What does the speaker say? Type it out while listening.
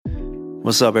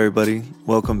What's up, everybody?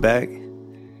 Welcome back.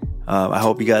 I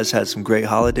hope you guys had some great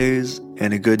holidays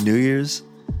and a good New Year's,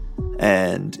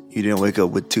 and you didn't wake up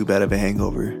with too bad of a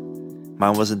hangover.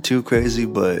 Mine wasn't too crazy,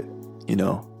 but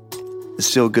it's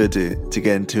still good to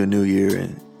get into a new year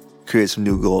and create some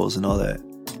new goals and all that.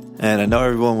 And I know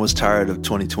everyone was tired of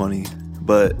 2020,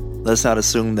 but let's not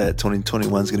assume that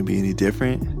 2021 is going to be any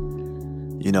different.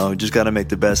 Just got to make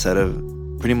the best out of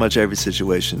pretty much every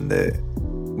situation that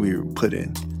we were put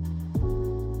in.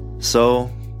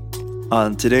 So,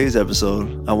 on today's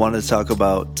episode, I wanted to talk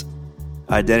about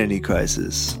identity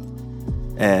crisis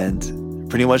and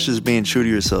pretty much just being true to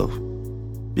yourself,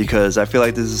 because I feel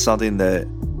like this is something that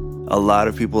a lot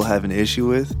of people have an issue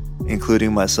with,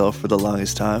 including myself for the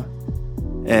longest time.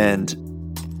 And,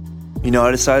 I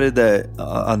decided that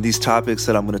on these topics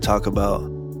that I'm going to talk about,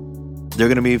 they're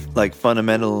going to be like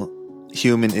fundamental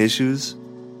human issues,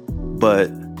 but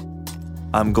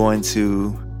I'm going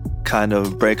to kind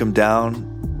of break them down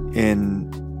in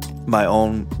my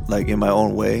own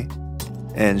way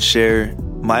and share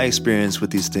my experience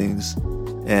with these things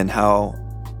and how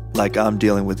I'm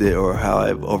dealing with it or how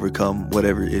I've overcome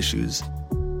whatever issues.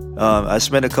 I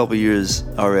spent a couple years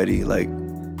already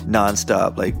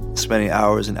nonstop, spending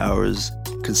hours and hours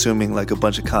consuming a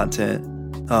bunch of content,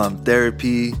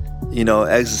 therapy,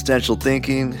 existential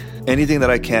thinking, anything that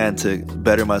I can to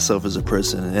better myself as a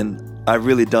person. And I've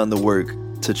really done the work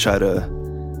to try to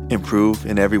improve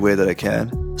in every way that I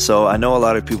can. So I know a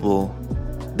lot of people,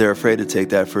 they're afraid to take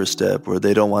that first step, or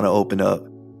they don't want to open up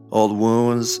old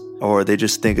wounds, or they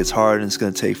just think it's hard and it's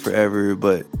going to take forever.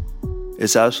 But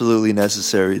it's absolutely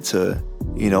necessary to,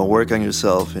 work on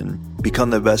yourself and become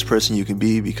the best person you can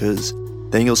be, because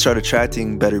then you'll start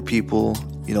attracting better people.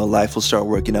 Life will start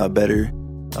working out better.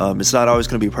 It's not always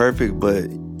going to be perfect, but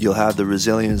you'll have the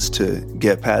resilience to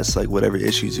get past whatever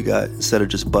issues you got, instead of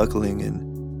just buckling and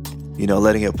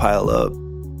letting it pile up.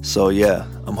 So yeah,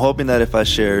 I'm hoping that if I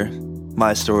share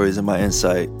my stories and my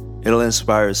insight, it'll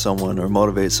inspire someone or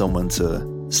motivate someone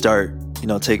to start,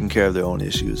 taking care of their own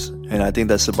issues. And I think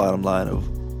that's the bottom line of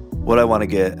what I want to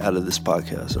get out of this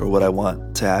podcast, or what I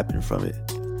want to happen from it.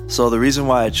 So the reason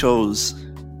why I chose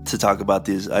to talk about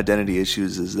these identity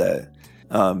issues is that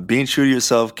being true to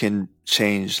yourself can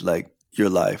change your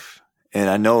life. And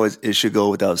I know it should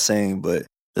go without saying, but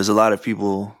there's a lot of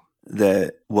people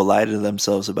that will lie to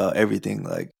themselves about everything,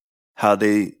 like how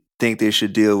they think they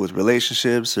should deal with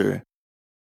relationships or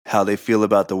how they feel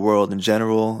about the world in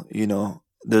general.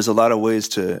 There's a lot of ways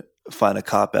to find a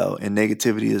cop-out, and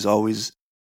negativity is always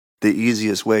the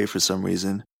easiest way for some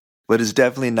reason, but it's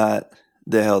definitely not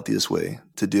the healthiest way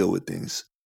to deal with things.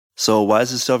 So why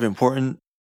is this stuff important?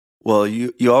 Well,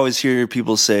 you always hear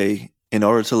people say, in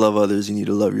order to love others, you need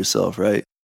to love yourself, right?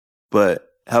 But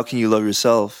how can you love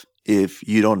yourself if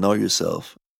you don't know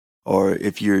yourself, or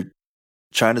if you're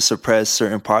trying to suppress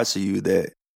certain parts of you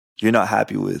that you're not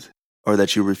happy with, or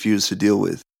that you refuse to deal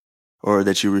with, or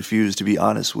that you refuse to be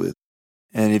honest with?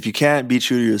 And if you can't be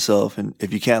true to yourself, and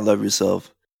if you can't love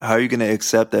yourself, how are you going to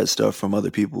accept that stuff from other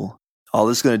people? All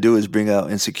it's going to do is bring out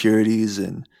insecurities,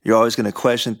 and you're always going to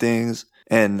question things.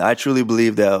 And I truly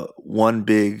believe that one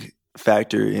big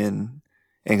factor in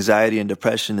anxiety and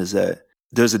depression is that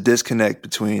there's a disconnect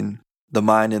between the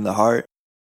mind and the heart.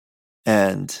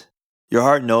 And your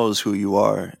heart knows who you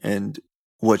are and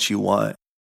what you want,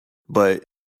 but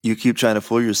you keep trying to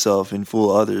fool yourself and fool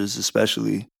others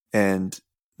especially, and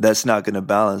that's not going to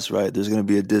balance, right? There's going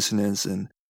to be a dissonance, and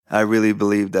I really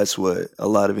believe that's what a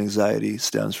lot of anxiety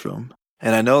stems from.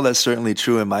 And I know that's certainly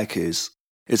true in my case.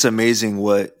 It's amazing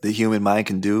what the human mind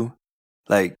can do.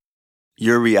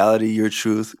 Your reality, your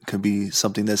truth can be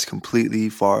something that's completely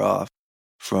far off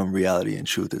from reality and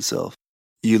truth itself.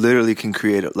 You literally can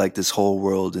create this whole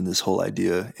world and this whole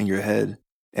idea in your head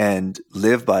and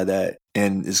live by that,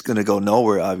 and it's going to go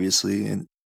nowhere, obviously. And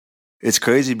it's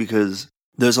crazy because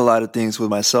there's a lot of things with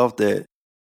myself that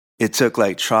it took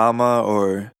trauma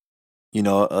or,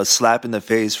 a slap in the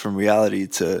face from reality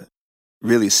to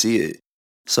really see it.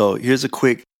 So here's a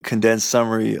quick condensed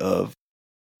summary of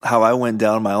how I went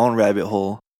down my own rabbit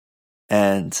hole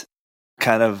and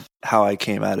kind of how I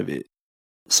came out of it.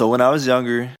 So when I was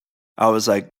younger, I was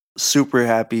super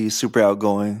happy, super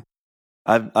outgoing.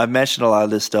 I've mentioned a lot of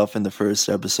this stuff in the first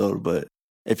episode, but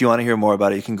if you want to hear more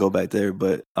about it, you can go back there.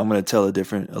 But I'm going to tell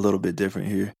a little bit different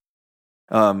here.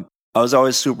 I was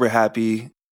always super happy.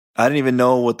 I didn't even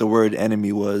know what the word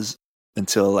enemy was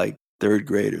until third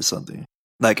grade or something.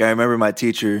 I remember my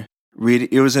teacher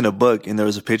it was in a book, and there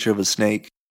was a picture of a snake.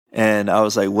 And I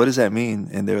was like, what does that mean?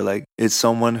 And they were like, it's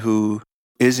someone who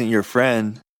isn't your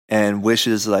friend and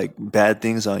wishes bad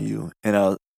things on you. And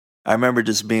I remember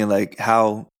just being like,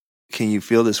 how can you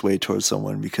feel this way towards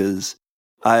someone? Because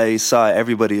I saw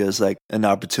everybody as like an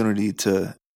opportunity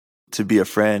to be a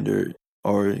friend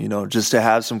or just to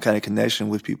have some kind of connection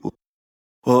with people.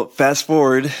 Well, fast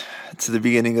forward to the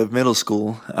beginning of middle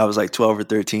school, I was like 12 or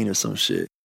 13 or some shit.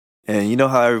 And you know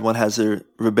how everyone has their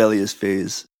rebellious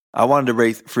phase. I wanted to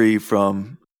break free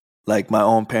from like my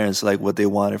own parents, like what they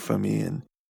wanted from me. And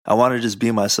I wanted to just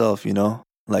be myself,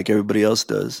 like everybody else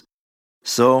does.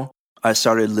 So I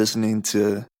started listening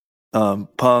to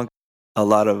punk, a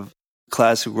lot of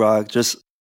classic rock, just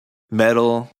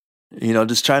metal,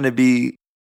 just trying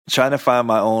to find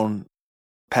my own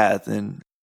path. And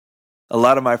a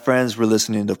lot of my friends were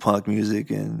listening to punk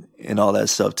music and all that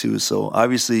stuff too. So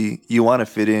obviously you want to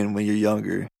fit in when you're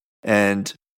younger,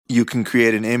 and you can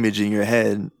create an image in your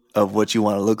head of what you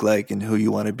want to look like and who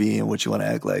you want to be and what you want to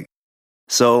act like.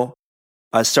 So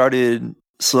I started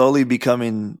slowly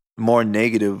becoming more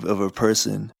negative of a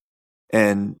person.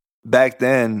 And back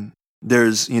then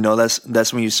that's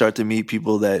when you start to meet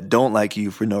people that don't like you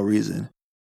for no reason.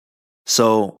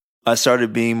 So I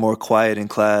started being more quiet in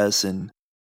class and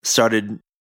started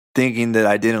thinking that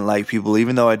I didn't like people,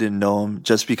 even though I didn't know them,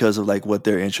 just because of like what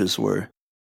their interests were.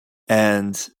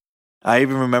 And I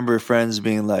even remember friends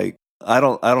being like, I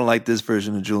don't like this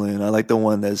version of Julian. I like the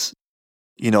one that's,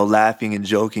 laughing and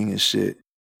joking and shit.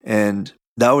 And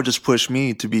that would just push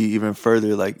me to be even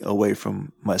further like away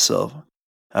from myself.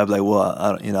 I'd be like, well,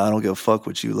 I don't give a fuck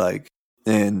what you like.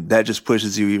 And that just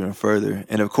pushes you even further.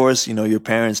 And of course, your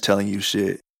parents telling you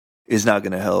shit is not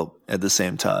going to help at the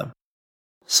same time.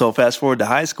 So fast forward to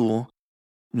high school.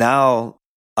 Now,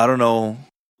 I don't know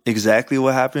exactly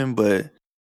what happened, but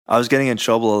I was getting in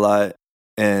trouble a lot.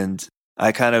 And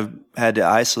I kind of had to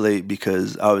isolate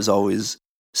because I was always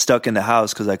stuck in the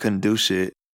house because I couldn't do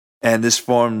shit. And this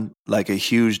formed like a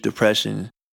huge depression.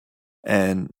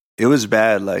 And it was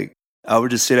bad. Like, I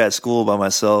would just sit at school by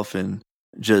myself and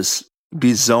just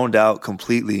be zoned out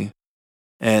completely.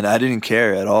 And I didn't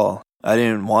care at all. I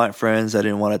didn't want friends. I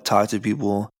didn't want to talk to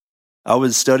people. I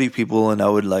would study people and I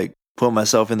would like put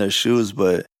myself in their shoes,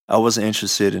 but I wasn't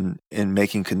interested in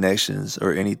making connections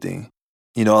or anything.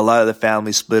 A lot of the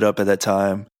family split up at that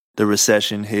time. The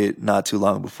recession hit not too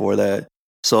long before that.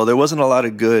 So there wasn't a lot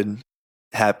of good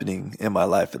happening in my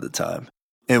life at the time.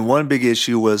 And one big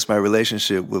issue was my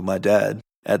relationship with my dad.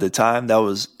 At the time,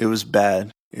 it was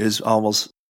bad. It was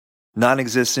almost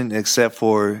non-existent except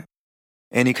for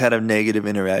any kind of negative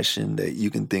interaction that you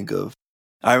can think of.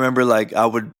 I remember like I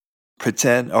would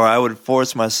pretend, or I would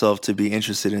force myself to be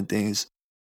interested in things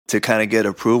to kind of get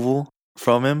approval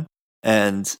from him.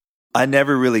 And I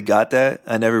never really got that.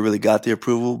 I never really got the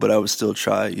approval, but I would still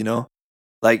try,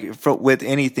 like with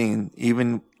anything,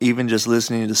 even just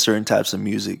listening to certain types of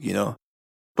music,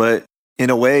 but in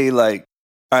a way, like,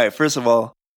 all right, first of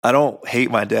all, I don't hate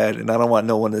my dad and I don't want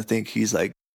no one to think he's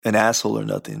like an asshole or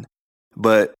nothing,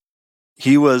 but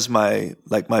he was my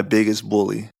biggest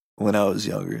bully when I was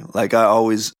younger. Like, I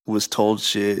always was told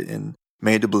shit and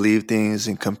made to believe things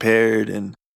and compared,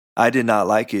 and I did not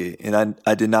like it, and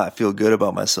I did not feel good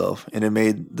about myself, and it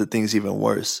made the things even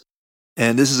worse.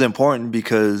 And this is important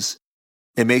because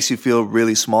it makes you feel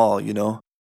really small,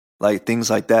 like things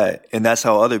like that. And that's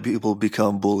how other people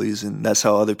become bullies, and that's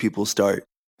how other people start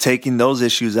taking those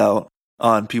issues out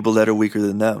on people that are weaker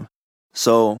than them.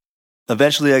 So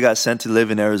eventually I got sent to live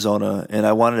in Arizona, and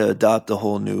I wanted to adopt a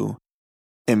whole new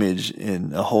image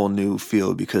in a whole new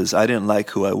field because I didn't like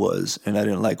who I was and I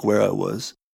didn't like where I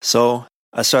was. So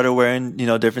I started wearing,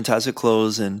 different types of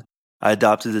clothes, and I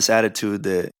adopted this attitude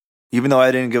that even though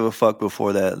I didn't give a fuck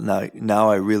before that, now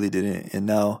I really didn't. And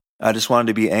now I just wanted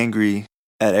to be angry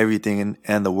at everything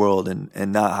and the world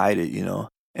and not hide it,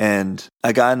 And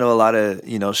I got into a lot of,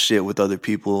 shit with other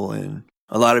people, and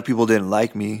a lot of people didn't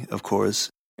like me, of course.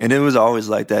 And it was always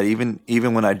like that,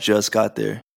 even when I just got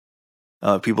there.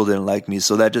 People didn't like me,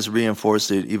 so that just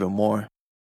reinforced it even more.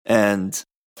 And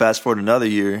fast forward another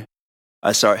year,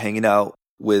 I start hanging out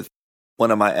with one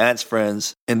of my aunt's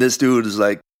friends, and this dude is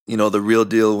like, the real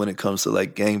deal when it comes to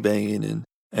like gangbanging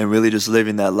and really just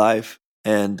living that life.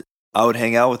 And I would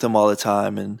hang out with him all the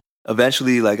time, and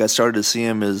eventually, like, I started to see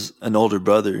him as an older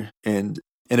brother, and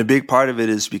a big part of it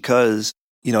is because,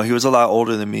 he was a lot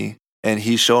older than me, and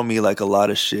he showed me like a lot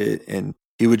of shit, and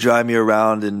he would drive me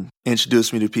around and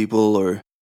introduce me to people, or,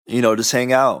 just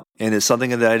hang out. And it's something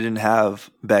that I didn't have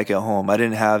back at home. I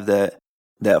didn't have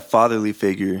that fatherly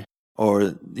figure,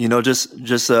 or,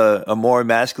 just a more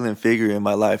masculine figure in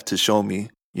my life to show me,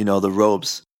 the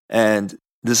ropes. And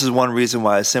this is one reason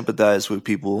why I sympathize with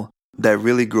people that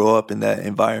really grow up in that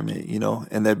environment,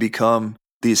 and that become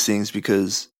these things,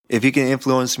 because if he can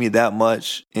influence me that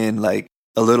much in like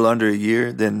a little under a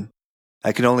year, then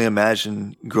I can only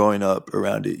imagine growing up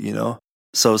around it, you know?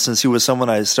 So since he was someone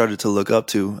I started to look up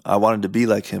to, I wanted to be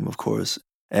like him, of course.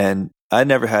 And I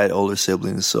never had older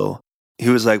siblings, so he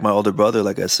was like my older brother,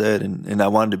 like I said, and I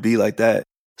wanted to be like that.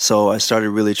 So I started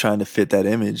really trying to fit that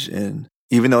image. And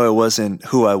even though it wasn't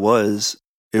who I was,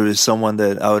 it was someone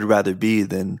that I would rather be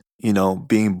than, you know,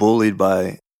 being bullied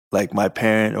by like my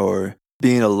parent or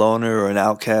being a loner or an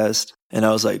outcast. And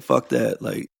I was like, fuck that.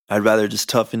 Like, I'd rather just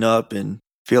toughen up and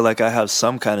feel like I have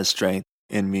some kind of strength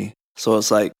in me. So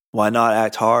it's like, why not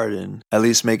act hard and at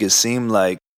least make it seem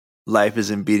like life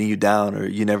isn't beating you down or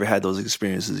you never had those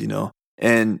experiences, you know?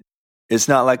 And it's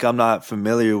not like I'm not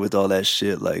familiar with all that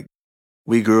shit. Like,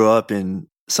 we grew up in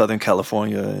Southern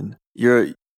California, and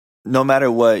no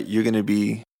matter what, you're going to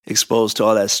be exposed to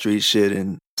all that street shit.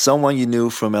 And someone you knew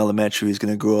from elementary is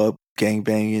going to grow up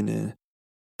gangbanging and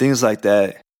things like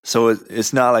that. So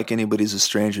it's not like anybody's a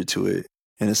stranger to it.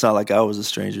 And it's not like I was a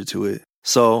stranger to it.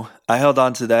 So I held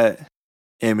on to that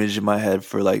image in my head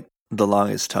for like the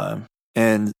longest time.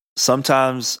 And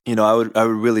sometimes, you know, I would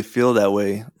really feel that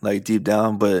way, like deep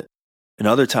down. But in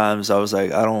other times I was like,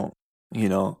 you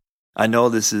know, I know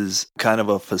this is kind of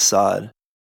a facade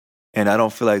and I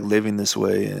don't feel like living this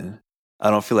way and I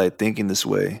don't feel like thinking this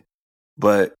way.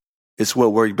 But it's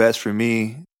what worked best for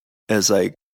me as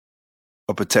like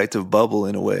a protective bubble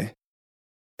in a way.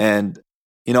 And,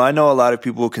 you know, I know a lot of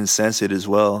people can sense it as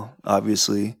well,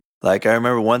 obviously. Like, I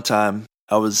remember one time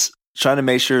I was trying to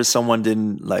make sure someone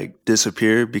didn't like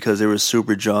disappear because they were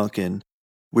super drunk and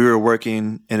we were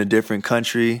working in a different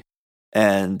country.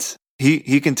 And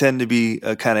he can tend to be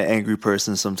a kind of angry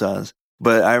person sometimes.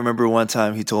 But I remember one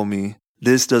time he told me,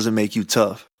 this doesn't make you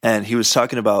tough. And he was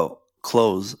talking about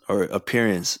clothes or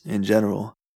appearance in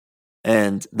general.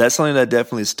 And that's something that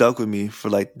definitely stuck with me for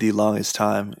like the longest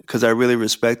time because I really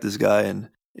respect this guy and,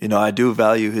 you know, I do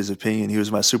value his opinion. He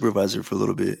was my supervisor for a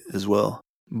little bit as well.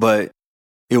 But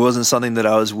it wasn't something that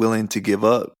I was willing to give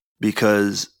up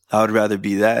because I would rather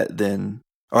be that than,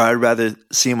 or I'd rather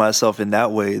see myself in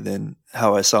that way than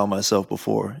how I saw myself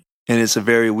before. And it's a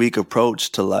very weak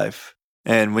approach to life.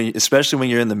 And especially when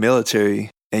you're in the military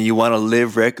and you want to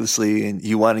live recklessly and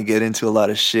you want to get into a lot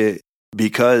of shit,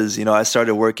 because, you know, I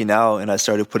started working out and I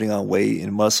started putting on weight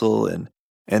and muscle and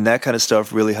that kind of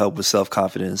stuff really helped with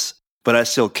self-confidence. But I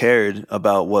still cared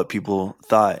about what people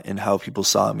thought and how people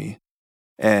saw me.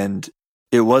 And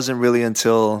it wasn't really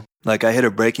until like I hit a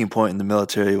breaking point in the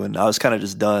military when I was kind of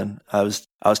just done. I was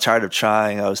tired of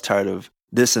trying. I was tired of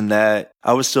this and that.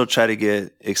 I would still try to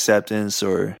get acceptance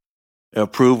or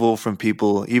approval from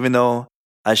people, even though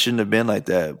I shouldn't have been like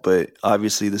that. But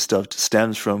obviously the stuff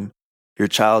stems from your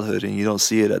childhood and you don't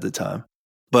see it at the time.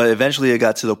 But eventually it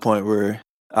got to the point where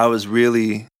I was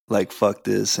really like, fuck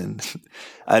this. And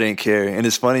I didn't care. And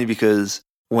it's funny because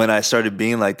when I started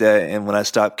being like that and when I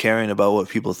stopped caring about what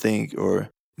people think or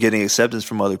getting acceptance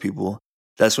from other people,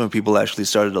 that's when people actually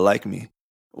started to like me.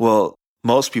 Well,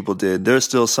 most people did. There's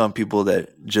still some people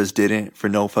that just didn't for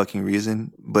no fucking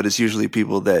reason, but it's usually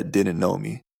people that didn't know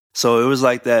me. So it was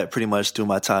like that pretty much through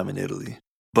my time in Italy.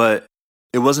 But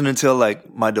it wasn't until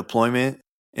like my deployment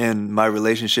and my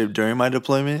relationship during my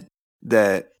deployment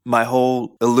that my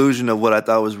whole illusion of what I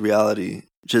thought was reality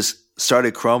just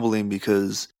started crumbling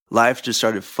because life just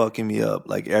started fucking me up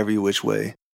like every which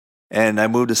way. And I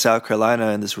moved to South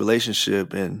Carolina in this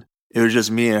relationship and it was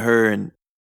just me and her and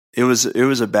it was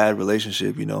a bad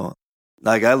relationship, you know.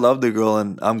 Like I loved the girl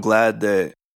and I'm glad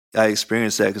that I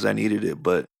experienced that because I needed it.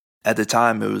 But at the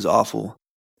time it was awful.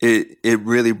 It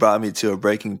really brought me to a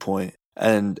breaking point.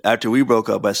 And after we broke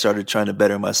up, I started trying to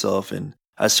better myself and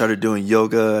I started doing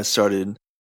yoga. I started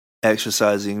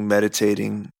exercising,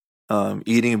 meditating,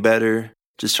 eating better,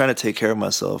 just trying to take care of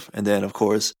myself. And then, of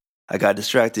course, I got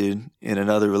distracted in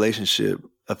another relationship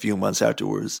a few months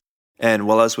afterwards. And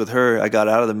while I was with her, I got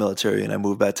out of the military and I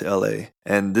moved back to LA.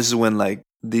 And this is when like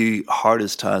the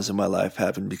hardest times in my life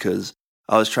happened because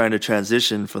I was trying to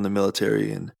transition from the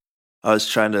military and I was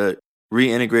trying to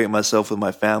reintegrate myself with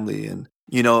my family. And,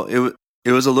 you know,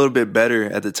 it was a little bit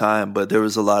better at the time, but there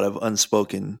was a lot of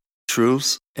unspoken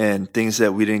truths and things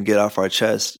that we didn't get off our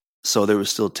chest. So there was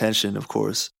still tension, of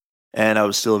course. And I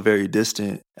was still very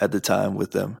distant at the time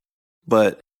with them.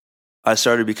 But I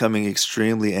started becoming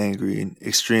extremely angry and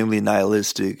extremely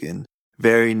nihilistic and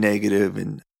very negative.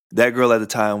 And that girl at the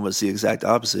time was the exact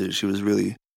opposite. She was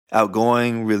really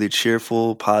outgoing, really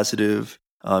cheerful, positive.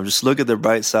 Just look at the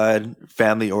bright side,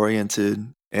 family oriented.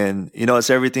 And, you know, it's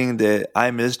everything that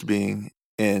I missed being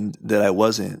and that I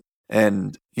wasn't.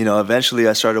 And, you know, eventually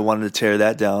I started wanting to tear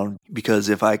that down because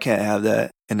if I can't have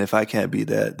that and if I can't be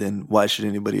that, then why should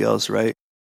anybody else, right?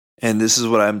 And this is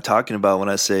what I'm talking about when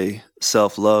I say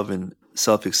self-love and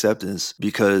self-acceptance,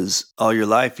 because all your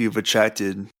life you've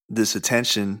attracted this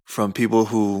attention from people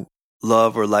who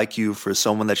love or like you for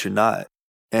someone that you're not.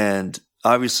 And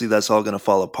obviously that's all going to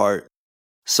fall apart.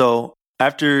 So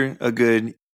after a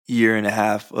good year and a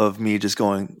half of me just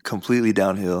going completely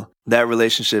downhill, that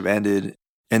relationship ended.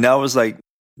 And that was like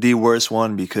the worst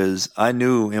one, because I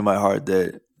knew in my heart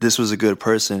that this was a good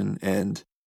person and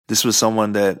this was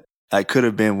someone that I could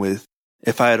have been with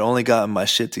if I had only gotten my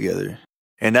shit together.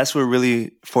 And that's what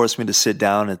really forced me to sit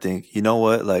down and think, you know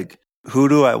what, like, who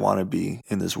do I want to be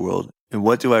in this world? And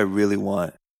what do I really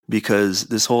want? Because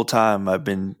this whole time I've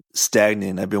been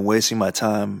stagnant. I've been wasting my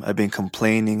time. I've been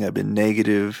complaining. I've been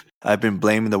negative. I've been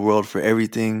blaming the world for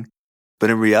everything.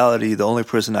 But in reality, the only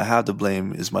person I have to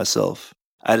blame is myself.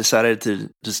 I decided to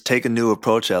just take a new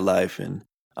approach at life, and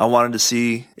I wanted to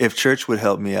see if church would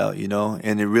help me out,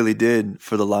 and it really did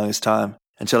for the longest time,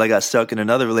 until I got stuck in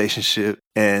another relationship,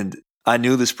 and I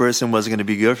knew this person wasn't going to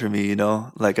be good for me,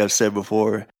 like I've said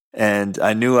before. And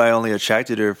I knew I only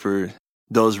attracted her for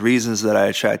those reasons that I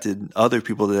attracted other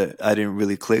people that I didn't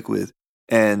really click with.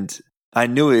 And I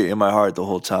knew it in my heart the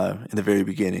whole time in the very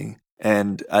beginning.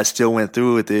 And I still went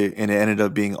through with it, and it ended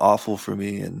up being awful for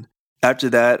me. And after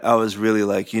that, I was really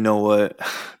like, you know what?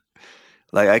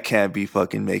 Like, I can't be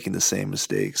fucking making the same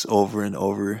mistakes over and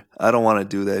over. I don't want to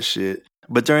do that shit.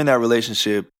 But during that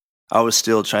relationship, I was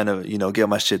still trying to, get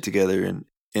my shit together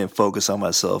and focus on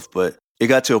myself. But it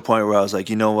got to a point where I was like,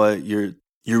 you know what? You're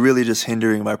really just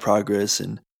hindering my progress.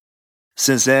 And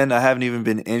since then, I haven't even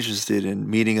been interested in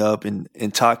meeting up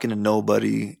and talking to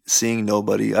nobody, seeing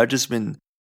nobody. I've just been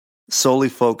solely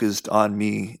focused on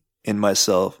me and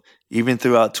myself. Even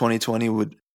throughout 2020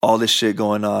 with all this shit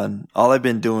going on, all I've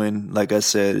been doing, like I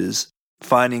said, is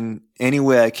finding any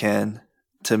way I can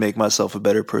to make myself a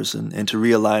better person and to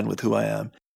realign with who I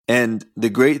am. And the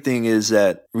great thing is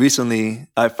that recently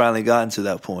I've finally gotten to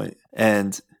that point.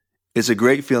 And it's a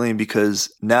great feeling,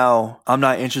 because now I'm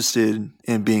not interested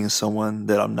in being someone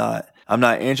that I'm not. I'm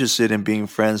not interested in being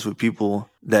friends with people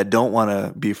that don't want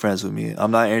to be friends with me.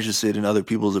 I'm not interested in other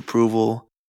people's approval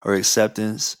or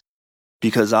acceptance,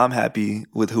 because I'm happy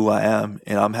with who I am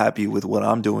and I'm happy with what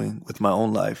I'm doing with my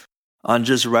own life. On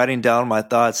just writing down my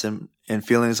thoughts and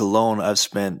feelings alone, I've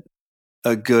spent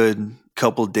a good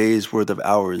couple days worth of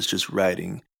hours just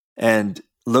writing. And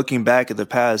looking back at the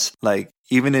past, like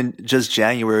even in just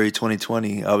January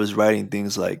 2020, I was writing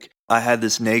things like, I had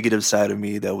this negative side of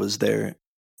me that was there,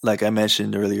 like I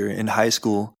mentioned earlier, in high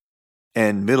school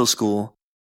and middle school,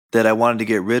 that I wanted to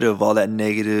get rid of, all that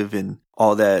negative and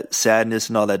all that sadness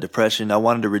and all that depression. I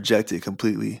wanted to reject it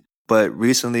completely. But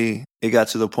recently it got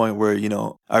to the point where,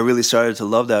 I really started to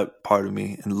love that part of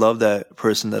me and love that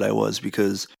person that I was,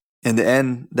 because in the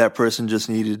end, that person just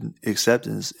needed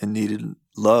acceptance and needed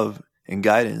love and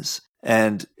guidance.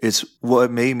 And it's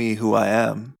what made me who I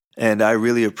am. And I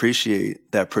really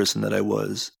appreciate that person that I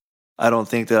was. I don't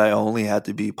think that I only had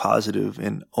to be positive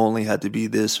and only had to be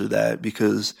this or that,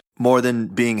 because more than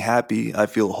being happy, I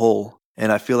feel whole.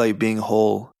 And I feel like being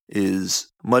whole is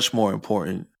much more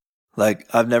important. Like,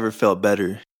 I've never felt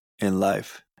better in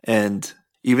life. And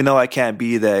even though I can't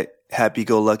be that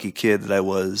happy-go-lucky kid that I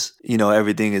was,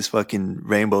 everything is fucking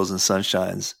rainbows and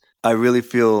sunshines, I really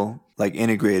feel like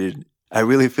integrated. I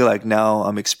really feel like now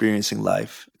I'm experiencing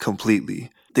life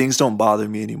completely. Things don't bother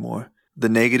me anymore. The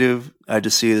negative, I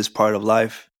just see it as part of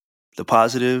life. The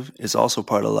positive is also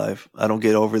part of life. I don't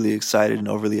get overly excited and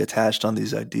overly attached on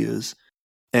these ideas.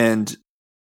 And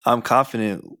I'm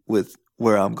confident with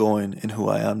where I'm going and who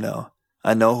I am now.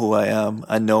 I know who I am.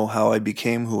 I know how I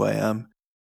became who I am.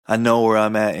 I know where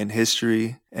I'm at in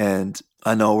history, and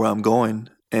I know where I'm going.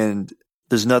 And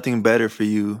there's nothing better for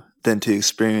you than to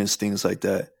experience things like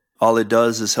that. All it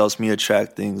does is helps me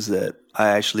attract things that I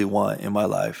actually want in my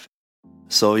life.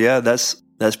 So yeah, that's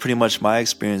pretty much my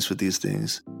experience with these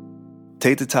things.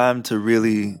 Take the time to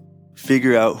really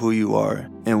figure out who you are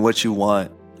and what you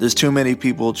want. There's too many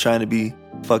people trying to be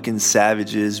fucking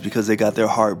savages because they got their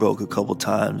heart broke a couple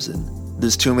times. And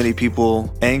there's too many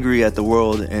people angry at the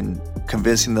world and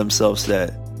convincing themselves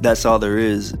that that's all there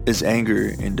is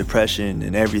anger and depression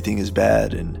and everything is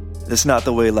bad. And that's not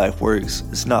the way life works.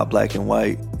 It's not black and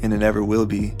white, and it never will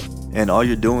be. And all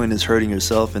you're doing is hurting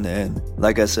yourself in the end.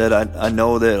 Like I said, I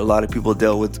know that a lot of people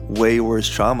dealt with way worse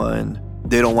trauma, and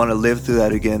they don't want to live through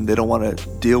that again. They don't want to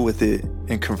deal with it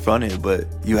and confront it, but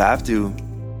you have to.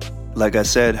 Like I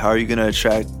said, how are you going to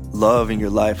attract love in your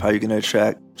life? How are you going to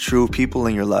attract true people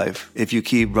in your life if you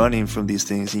keep running from these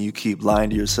things and you keep lying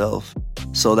to yourself?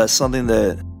 So that's something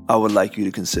that I would like you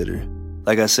to consider.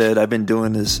 Like I said, I've been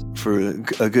doing this for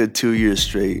a good 2 years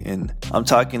straight, and I'm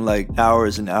talking like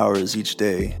hours and hours each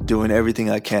day, doing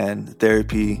everything I can,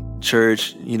 therapy,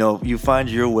 church. You find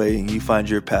your way and you find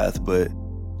your path, but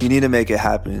you need to make it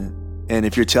happen. And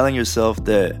if you're telling yourself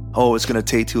that, oh, it's going to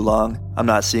take too long, I'm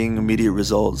not seeing immediate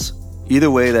results,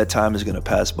 either way, that time is going to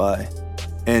pass by.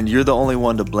 And you're the only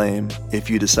one to blame if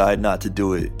you decide not to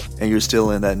do it and you're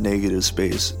still in that negative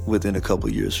space within a couple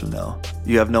years from now.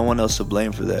 You have no one else to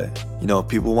blame for that.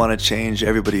 People want to change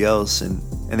everybody else and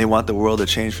they want the world to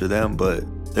change for them, but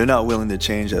they're not willing to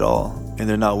change at all, and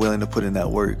they're not willing to put in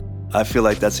that work. I feel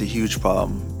like that's a huge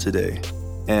problem today.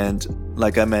 And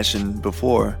like I mentioned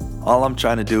before, all I'm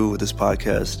trying to do with this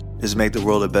podcast is make the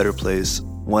world a better place,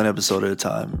 one episode at a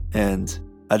time. And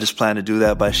I just plan to do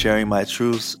that by sharing my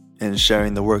truths and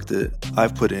sharing the work that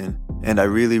I've put in. And I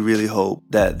really, really hope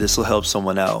that this will help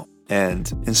someone out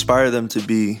and inspire them to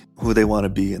be who they want to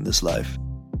be in this life.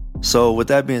 So with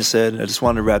that being said, I just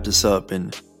want to wrap this up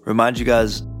and remind you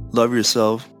guys, love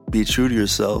yourself, be true to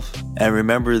yourself, and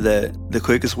remember that the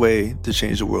quickest way to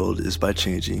change the world is by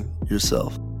changing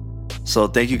yourself. So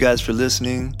thank you guys for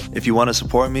listening. If you want to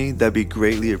support me, that'd be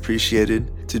greatly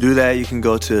appreciated. To do that, you can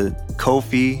go to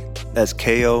Ko-fi, that's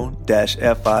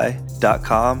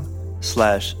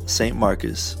ko-fi.com/St.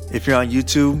 Marcus. If you're on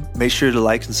YouTube, make sure to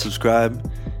like and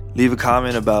subscribe. Leave a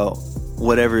comment about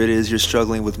whatever it is you're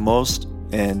struggling with most,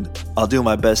 and I'll do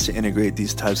my best to integrate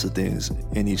these types of things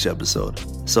in each episode.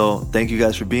 So thank you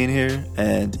guys for being here,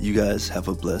 and you guys have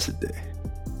a blessed day.